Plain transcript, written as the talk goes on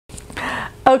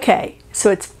Okay,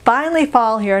 so it's finally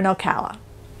fall here in Ocala.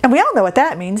 And we all know what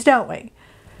that means, don't we?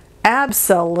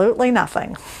 Absolutely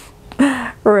nothing.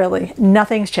 Really,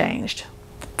 nothing's changed.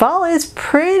 Fall is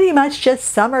pretty much just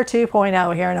summer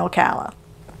 2.0 here in Ocala.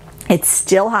 It's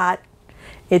still hot.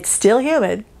 It's still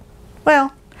humid.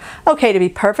 Well, okay, to be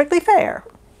perfectly fair,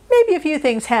 maybe a few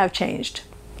things have changed.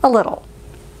 A little.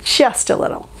 Just a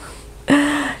little.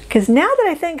 Because now that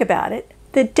I think about it,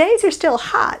 the days are still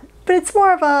hot, but it's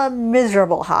more of a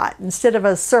miserable hot instead of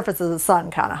a surface of the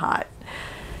sun kind of hot.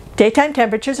 Daytime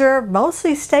temperatures are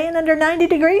mostly staying under 90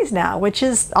 degrees now, which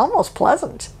is almost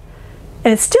pleasant.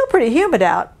 And it's still pretty humid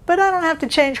out, but I don't have to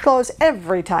change clothes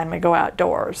every time I go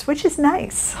outdoors, which is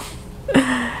nice.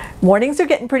 Mornings are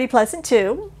getting pretty pleasant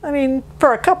too. I mean,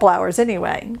 for a couple hours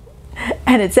anyway.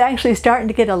 And it's actually starting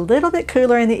to get a little bit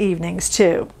cooler in the evenings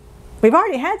too. We've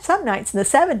already had some nights in the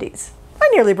 70s. I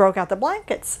nearly broke out the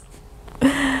blankets.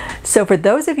 So for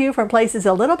those of you from places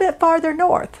a little bit farther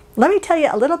north, let me tell you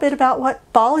a little bit about what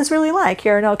fall is really like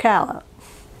here in Ocala.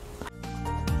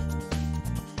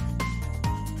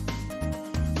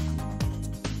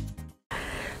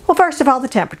 Well, first of all, the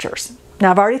temperatures.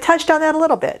 Now, I've already touched on that a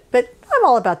little bit, but I'm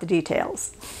all about the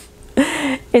details.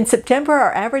 In September,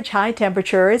 our average high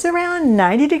temperature is around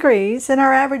 90 degrees and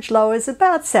our average low is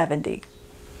about 70.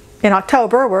 In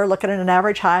October, we're looking at an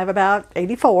average high of about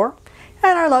 84,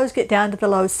 and our lows get down to the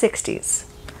low 60s.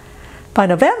 By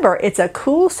November, it's a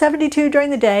cool 72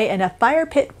 during the day and a fire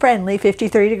pit friendly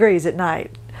 53 degrees at night.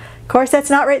 Of course,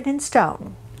 that's not written in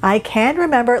stone. I can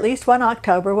remember at least one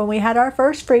October when we had our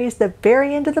first freeze the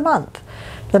very end of the month.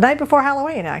 The night before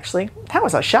Halloween, actually. That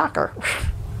was a shocker.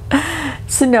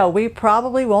 So no, we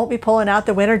probably won't be pulling out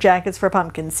the winter jackets for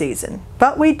pumpkin season.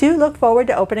 But we do look forward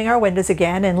to opening our windows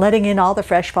again and letting in all the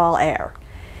fresh fall air.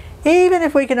 Even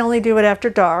if we can only do it after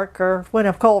dark or when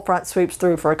a cold front sweeps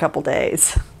through for a couple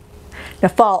days. Now,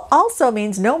 fall also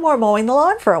means no more mowing the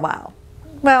lawn for a while.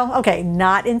 Well, okay,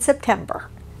 not in September.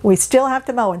 We still have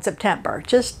to mow in September,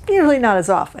 just usually not as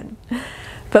often.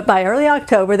 But by early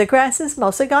October, the grass is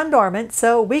mostly gone dormant,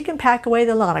 so we can pack away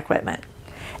the lawn equipment.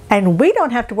 And we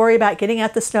don't have to worry about getting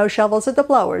out the snow shovels or the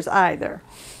blowers either.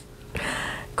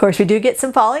 Of course, we do get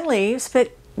some falling leaves,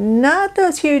 but not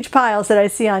those huge piles that I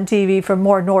see on TV from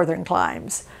more northern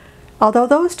climes. Although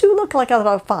those do look like a lot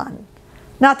of fun.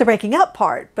 Not the breaking up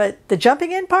part, but the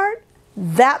jumping in part,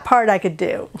 that part I could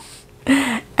do.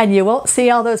 And you won't see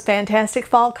all those fantastic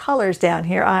fall colors down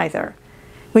here either.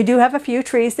 We do have a few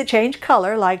trees that change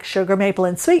color, like sugar maple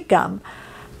and sweet gum,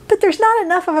 but there's not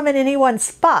enough of them in any one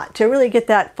spot to really get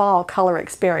that fall color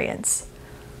experience.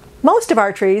 Most of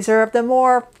our trees are of the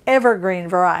more evergreen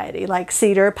variety, like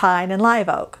cedar, pine, and live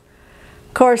oak.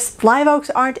 Of course, live oaks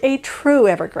aren't a true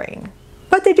evergreen,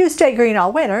 but they do stay green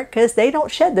all winter because they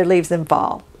don't shed their leaves in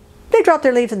fall. They drop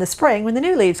their leaves in the spring when the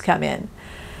new leaves come in.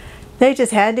 They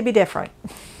just had to be different.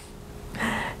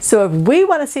 So if we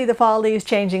want to see the fall leaves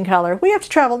changing color, we have to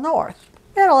travel north,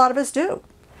 and a lot of us do.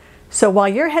 So while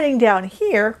you're heading down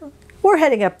here, we're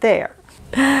heading up there.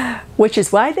 Which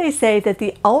is why they say that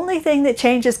the only thing that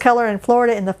changes color in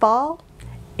Florida in the fall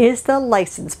is the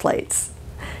license plates.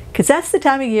 Because that's the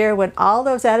time of year when all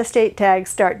those out-of-state tags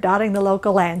start dotting the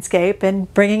local landscape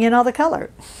and bringing in all the color.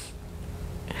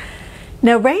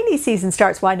 Now, rainy season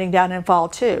starts winding down in fall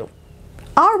too.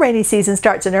 Our rainy season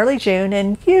starts in early June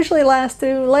and usually lasts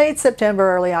through late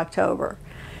September, early October.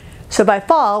 So by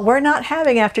fall, we're not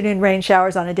having afternoon rain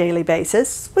showers on a daily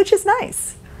basis, which is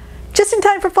nice. Just in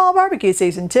time for fall barbecue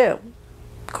season too.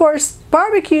 Of course,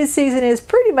 barbecue season is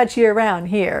pretty much year-round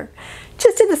here.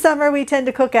 Just in the summer, we tend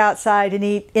to cook outside and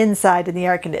eat inside in the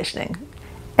air conditioning,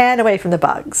 and away from the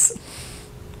bugs.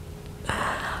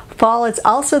 Fall is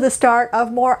also the start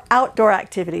of more outdoor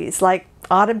activities like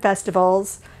autumn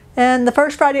festivals and the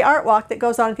First Friday Art Walk that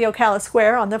goes on at the Ocala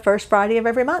Square on the first Friday of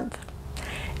every month.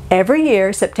 Every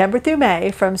year, September through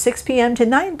May, from 6 p.m. to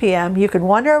 9 p.m., you can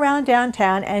wander around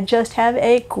downtown and just have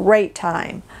a great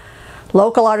time.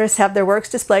 Local artists have their works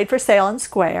displayed for sale on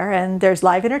Square, and there's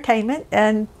live entertainment,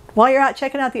 and while you're out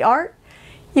checking out the art,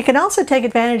 you can also take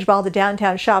advantage of all the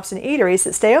downtown shops and eateries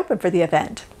that stay open for the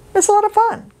event. It's a lot of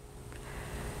fun.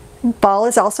 Fall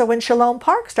is also when Shalom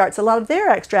Park starts a lot of their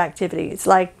extra activities,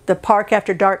 like the Park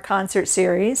After Dark concert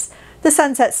series, the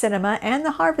Sunset Cinema, and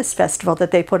the Harvest Festival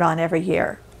that they put on every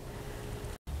year.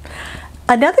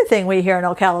 Another thing we here in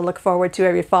Ocala look forward to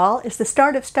every fall is the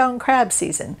start of stone crab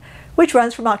season, which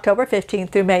runs from October 15th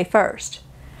through May 1st.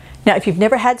 Now, if you've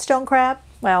never had stone crab,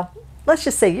 well, let's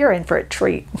just say you're in for a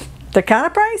treat. They're kind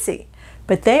of pricey,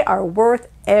 but they are worth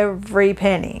every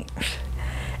penny.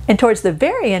 And towards the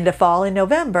very end of fall in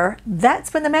November,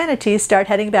 that's when the manatees start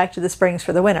heading back to the springs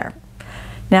for the winter.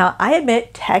 Now, I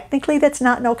admit technically that's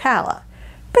not in Ocala,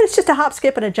 but it's just a hop,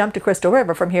 skip, and a jump to Crystal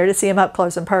River from here to see them up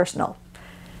close and personal.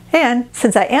 And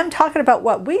since I am talking about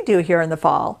what we do here in the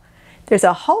fall, there's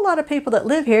a whole lot of people that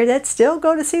live here that still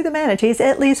go to see the manatees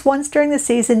at least once during the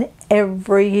season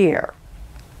every year.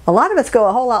 A lot of us go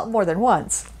a whole lot more than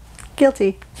once.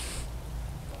 Guilty.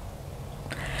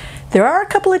 There are a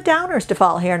couple of downers to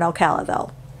fall here in Ocala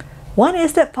though. One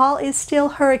is that fall is still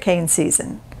hurricane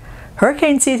season.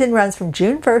 Hurricane season runs from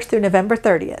June 1st through November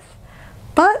 30th.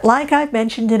 But like I've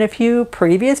mentioned in a few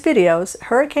previous videos,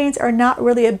 hurricanes are not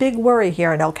really a big worry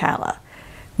here in Ocala.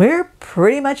 We're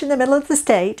pretty much in the middle of the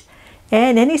state,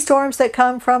 and any storms that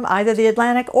come from either the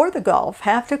Atlantic or the Gulf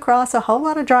have to cross a whole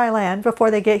lot of dry land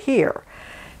before they get here,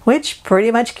 which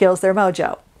pretty much kills their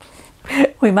mojo.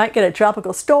 We might get a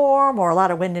tropical storm or a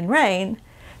lot of wind and rain,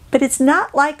 but it's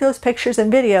not like those pictures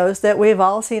and videos that we've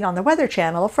all seen on the Weather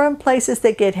Channel from places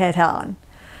that get hit on.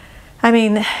 I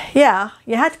mean, yeah,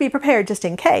 you have to be prepared just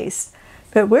in case,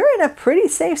 but we're in a pretty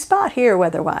safe spot here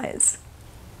weather-wise.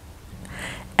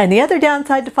 And the other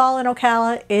downside to fall in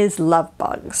Ocala is love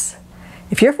bugs.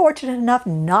 If you're fortunate enough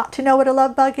not to know what a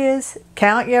love bug is,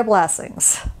 count your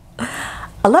blessings.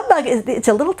 A love bug it's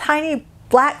a little tiny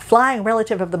black flying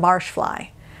relative of the marsh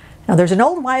fly. Now there's an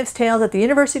old wives' tale that the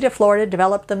University of Florida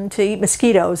developed them to eat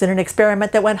mosquitoes in an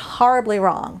experiment that went horribly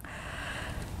wrong.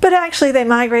 But actually they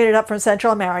migrated up from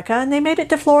Central America and they made it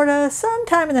to Florida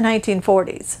sometime in the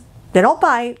 1940s. They don't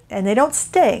bite and they don't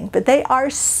sting, but they are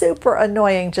super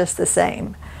annoying just the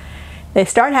same. They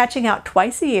start hatching out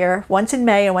twice a year, once in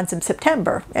May and once in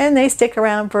September, and they stick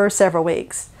around for several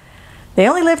weeks. They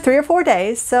only live 3 or 4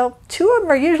 days, so 2 of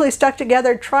them are usually stuck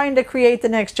together trying to create the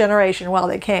next generation while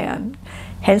they can.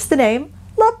 Hence the name,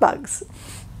 love bugs.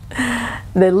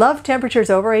 They love temperatures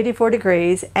over 84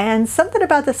 degrees, and something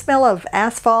about the smell of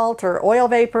asphalt or oil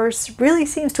vapors really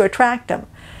seems to attract them.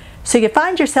 So you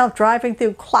find yourself driving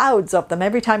through clouds of them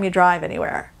every time you drive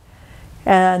anywhere.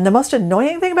 And the most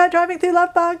annoying thing about driving through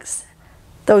love bugs?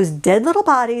 Those dead little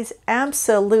bodies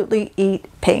absolutely eat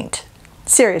paint.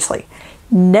 Seriously,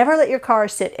 never let your car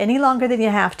sit any longer than you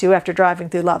have to after driving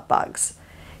through love bugs.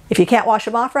 If you can't wash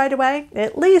them off right away,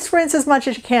 at least rinse as much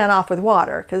as you can off with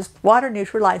water, because water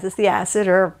neutralizes the acid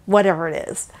or whatever it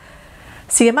is.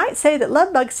 So you might say that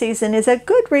love bug season is a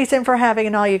good reason for having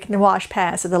an all-you-can-wash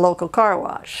pass at the local car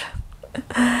wash.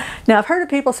 Now I've heard of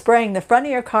people spraying the front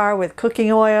of your car with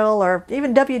cooking oil or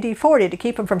even WD-40 to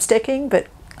keep them from sticking, but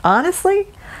honestly,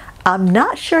 I'm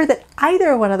not sure that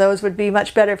either one of those would be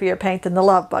much better for your paint than the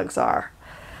love bugs are.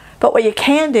 But what you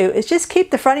can do is just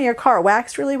keep the front of your car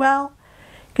waxed really well,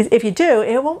 because if you do,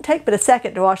 it won't take but a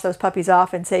second to wash those puppies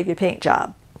off and save your paint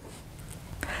job.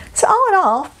 So all in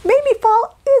all, maybe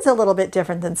fall is a little bit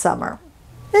different than summer.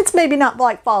 It's maybe not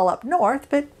like fall up north,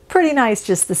 but pretty nice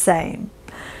just the same.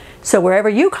 So wherever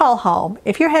you call home,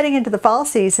 if you're heading into the fall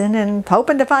season and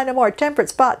hoping to find a more temperate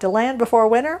spot to land before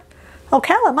winter,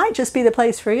 Ocala might just be the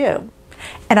place for you.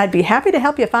 And I'd be happy to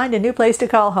help you find a new place to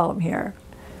call home here.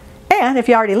 And if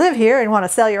you already live here and want to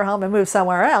sell your home and move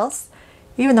somewhere else,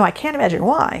 even though I can't imagine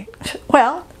why,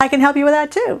 well, I can help you with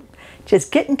that too.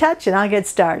 Just get in touch and I'll get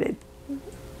started.